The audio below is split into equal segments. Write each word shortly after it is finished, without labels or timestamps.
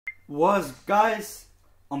Was guys,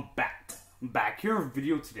 I'm back. I'm back here in a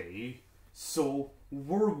video today. So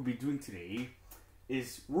what we're gonna be doing today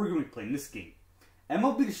is we're gonna be playing this game,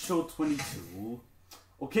 MLB The Show 22.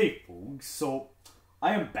 Okay, folks. So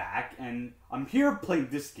I am back and I'm here playing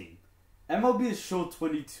this game, MLB The Show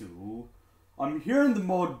 22. I'm here in the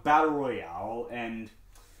mode Battle Royale, and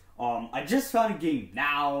I just found a game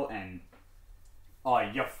now, and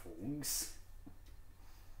yeah, folks.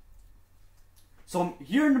 So I'm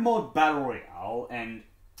here in the mode Battle Royale, and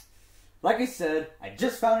like I said, I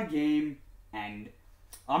just found a game, and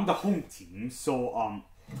I'm the home team. So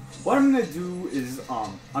what I'm gonna do is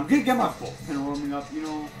I'm gonna get my bullpen warming up. You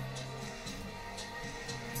know,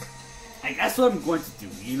 like that's what I'm going to do.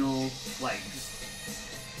 You know, like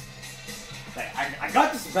I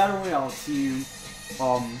got this Battle Royale team.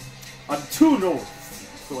 I'm 2-0 with this team.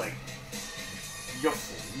 So like, yo,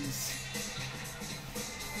 please.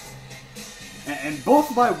 And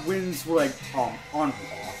both of my wins were like on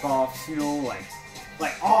walk-offs, you know,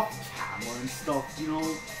 like off camera and stuff, you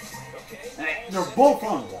know. And they're both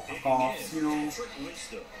on walk-offs, you know.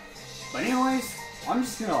 But anyways, I'm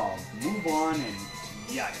just gonna move on and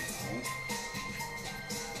yeah, you know.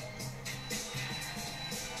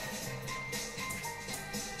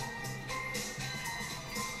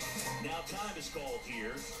 Now time is called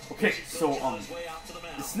here. Okay, so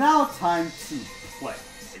it's now time to play.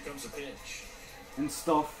 Here comes a pitch. And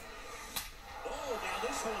stuff. Oh, now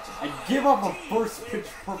this one's I give up a first pitch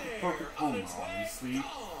perfect home run, obviously.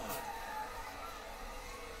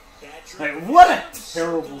 Like, what a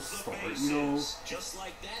terrible start, you know. Just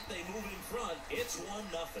like that, they move in front. It's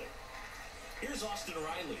 1-0. Here's Austin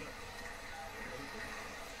Riley.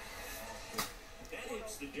 That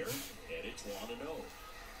hits the dirt, and it's 1-0.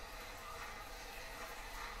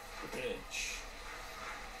 The pitch.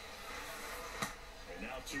 And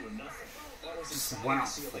now 2-0. That was Just exciting went to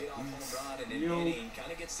see a leadoff home run and an inning.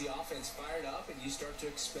 Kind of gets the offense fired up, and you start to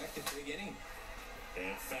expect a big inning.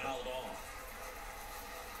 And fouled off.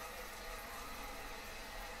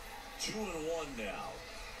 2-1 now.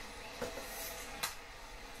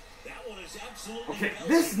 That one is absolutely Okay,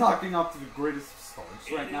 this is not getting up to the greatest of starts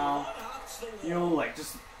right now. You know, like,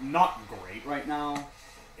 just not great right now.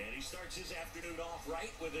 And he starts his afternoon off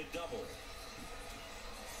right with a double.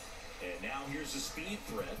 And now here's a speed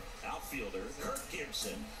threat, outfielder Kirk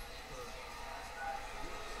Gibson.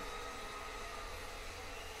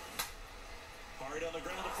 Hard on the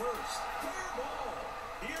ground to first. Fair ball.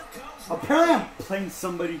 Here comes. Apparently I'm playing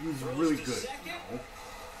somebody who's really good, you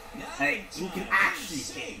know? Hey, who can actually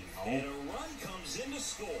hit, you know? And a run comes in to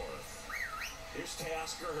score. Here's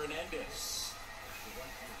Teoscar Hernandez.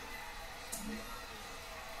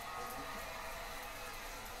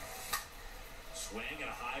 Swing and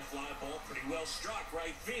a high fly ball, pretty well struck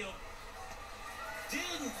right field.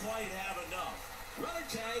 Didn't quite have enough. Runner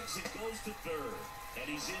tags and goes to third. And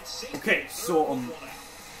he's in safety. Okay, so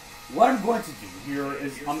what I'm going to do here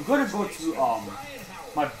is I'm going to go to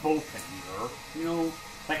my bullpen here. You know,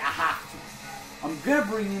 like I have to. I'm gonna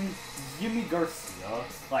bring in Yimi Garcia.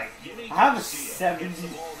 Like I have a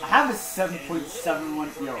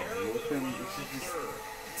 7.71 ERA with him, which is just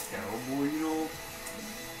terrible, you know.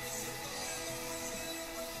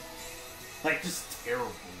 Like, just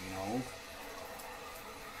terrible, you know?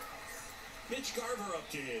 Mitch Garver up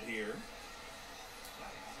to hit here.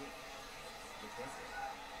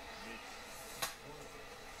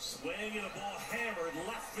 Swing and a ball hammered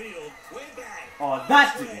left field, way back. Oh,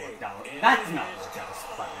 that didn't work out. That's not what I was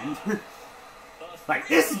planned. Like,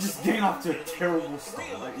 this is just getting off to a terrible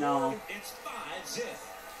start right now. It's 5-0.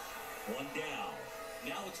 One down.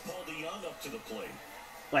 Now it's Paul DeYoung up to the plate.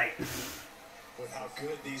 Like... With how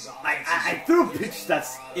good these I threw a pitch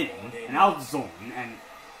that's in and out of zone, and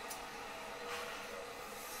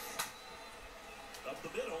up the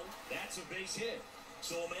middle, that's a base hit.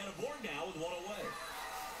 So a man aboard now with one away.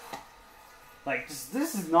 like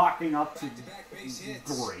this is not getting up to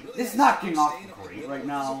great. It's not getting off great right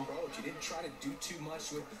now. You didn't try to do too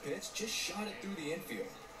much with the pitch, just shot it through the infield.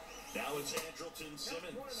 Now it's Andrelton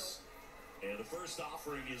Simmons, and the first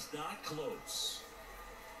offering is not close.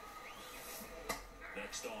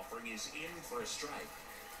 Next offering is in for a strike.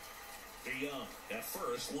 DeYoung at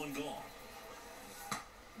first, one gone.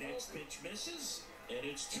 Next pitch misses, and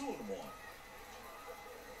it's 2-1.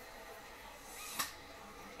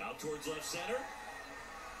 Out towards left center.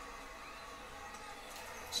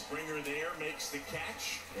 Springer there makes the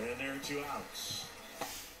catch, and there are 2 outs.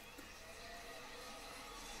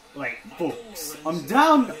 Like, folks, I'm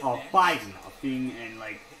down 5-0, and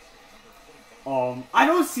like. I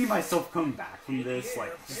don't see myself coming back from this.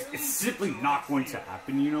 Like, it's simply not going to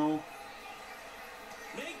happen, you know?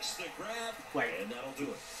 Makes the grab, Like, and that'll do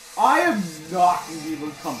it. I am not going to be able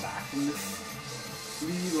to come back from this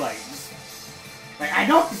lead. Like I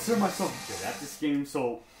don't consider myself good at this game,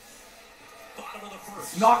 so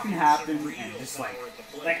it's not going to happen. And just like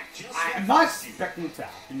I'm not expecting it to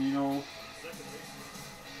happen, you know.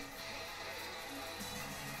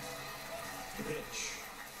 Pitch.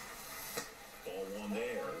 Ball one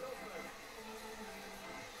there.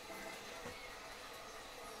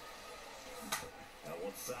 That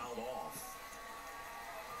one fouled off.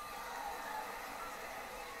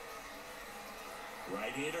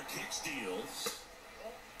 Right-hander kick steals.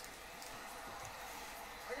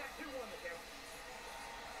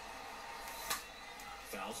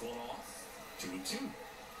 Fouls one off. 2-2.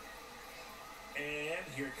 And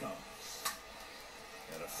here it comes.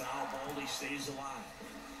 And a foul ball, he stays alive.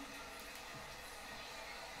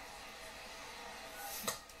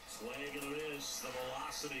 Swing and a miss. The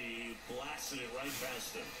velocity blasted it right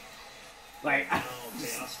past him. Like, I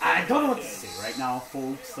don't know what to say right now,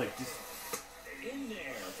 folks. Like, just in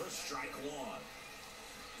there for strike one.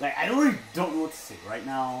 Like, I really don't know what to say right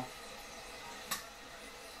now.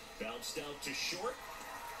 Bounced out to short.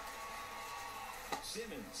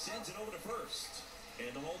 Simmons sends it over to first.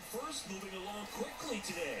 And the home first moving along quickly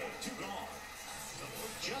today. 2 gone.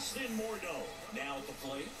 Justin Morneau now at the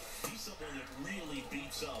plate. He's someone that really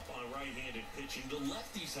beats up on right-handed pitching. The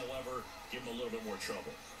lefties, however, give him a little bit more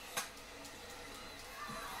trouble.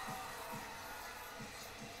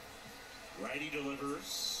 Righty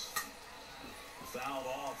delivers. Fouled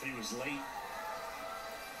off. He was late.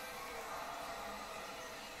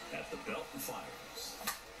 At the belt and fires.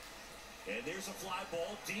 And there's a fly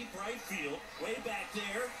ball, deep right field, way back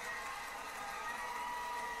there.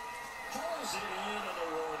 Pulls it in on the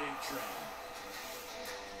warning track.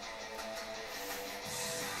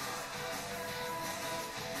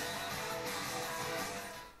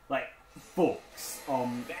 Like, folks,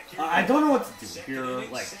 I don't know what to do here.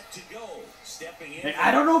 Like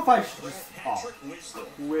I don't know if I should just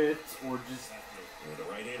quit or just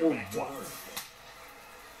what.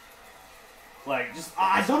 Like, just,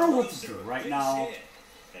 I don't know what to do right now.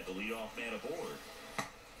 And the leadoff man aboard.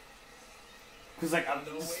 Because, like, I'm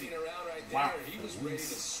no waiting around right there. Wow. He was ready to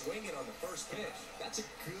swing it on the first pitch. That's a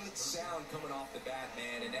good sound coming off the bat,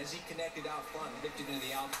 man. And as he connected out front and lifted into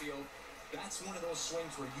the outfield, that's one of those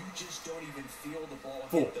swings where you just don't even feel the ball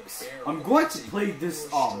hit the barrel. I'm going to play this,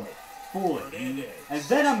 fully. And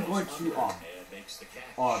then I'm going to,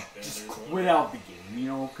 just quit out the game, you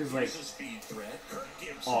know, because, like,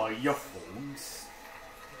 your folks.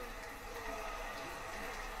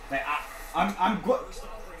 Like, I'm going,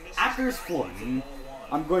 after this flooding,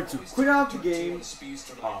 I'm going to quit out the game,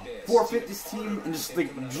 forfeit this team, and just,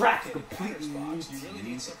 like, draft a completely new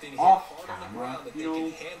team off camera, you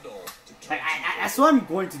know. Like, that's what I'm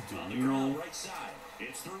going to do, you know.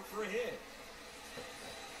 It's through for a hit.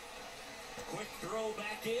 Quick throw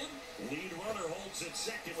back in. Lead runner holds it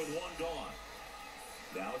second with 1 gone.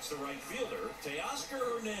 Now it's the right fielder,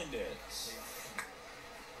 Teoscar Hernandez.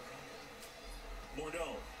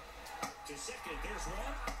 Morneau to second. There's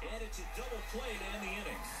one, and it's a double play to end the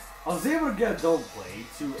inning. I was able to get a double play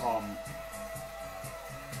to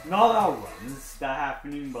not allow runs that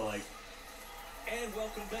happening, but like. And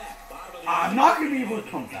welcome back. I'm not gonna be able to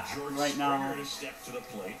come back right now.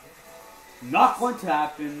 Not going to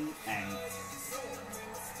happen, and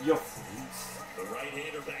your fools. The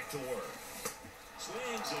right-hander back to work.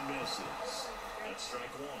 Swings and misses. That's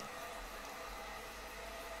strike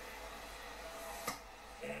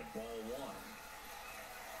 1. And ball 1.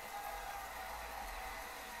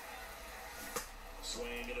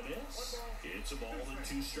 Swing and a miss. It's a ball and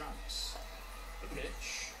 2 strikes. The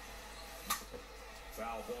pitch.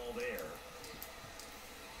 Foul ball there.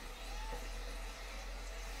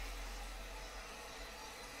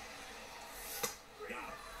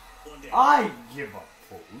 I give up,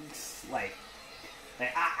 folks. Like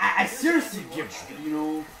I seriously give up, you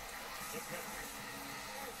know.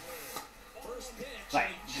 Like,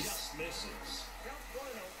 just misses.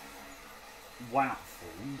 Why not,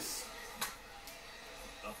 folks?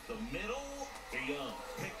 Up the middle, Young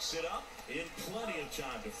picks it up in plenty of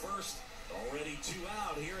time to first. Already 2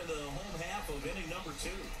 out here in the home half of inning number 2.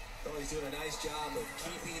 Oh, he's doing a nice job of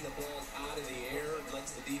keeping the ball out of the air.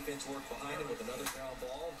 Lets the defense work behind him with another ground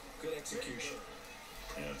ball. Good execution.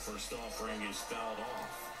 And first offering is fouled off.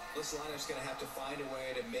 This lineup's going to have to find a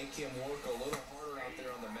way to make him work a little harder out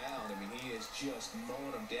there on the mound. I mean, he is just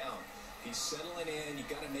mowing him down. He's settling in. You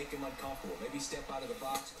got to make him uncomfortable. Maybe step out of the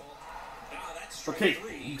box. Okay,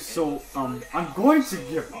 so I'm going to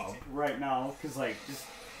give up right now because like just.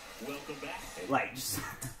 Welcome back. Like just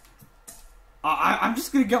I'm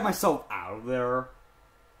just gonna get myself out of there.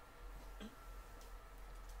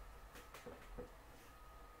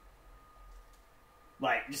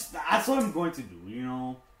 Like, just that's what I'm going to do, you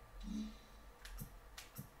know.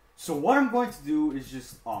 So what I'm going to do is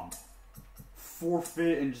just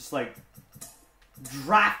forfeit and just like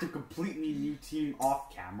draft a completely new team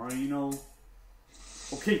off camera, you know.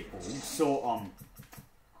 Okay, folks. So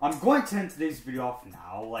I'm going to end today's video off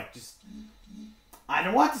now. Like, just I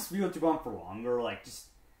don't want this video to go on for longer. Like, just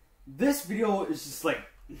this video is just like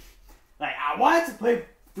I wanted to play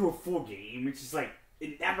through a full game. It's just like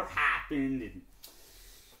it never happened and.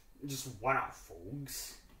 Just one out,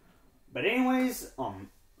 folks. But anyways,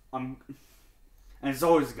 and as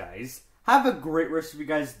always, guys, have a great rest of your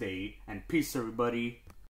guys' day, and peace, everybody.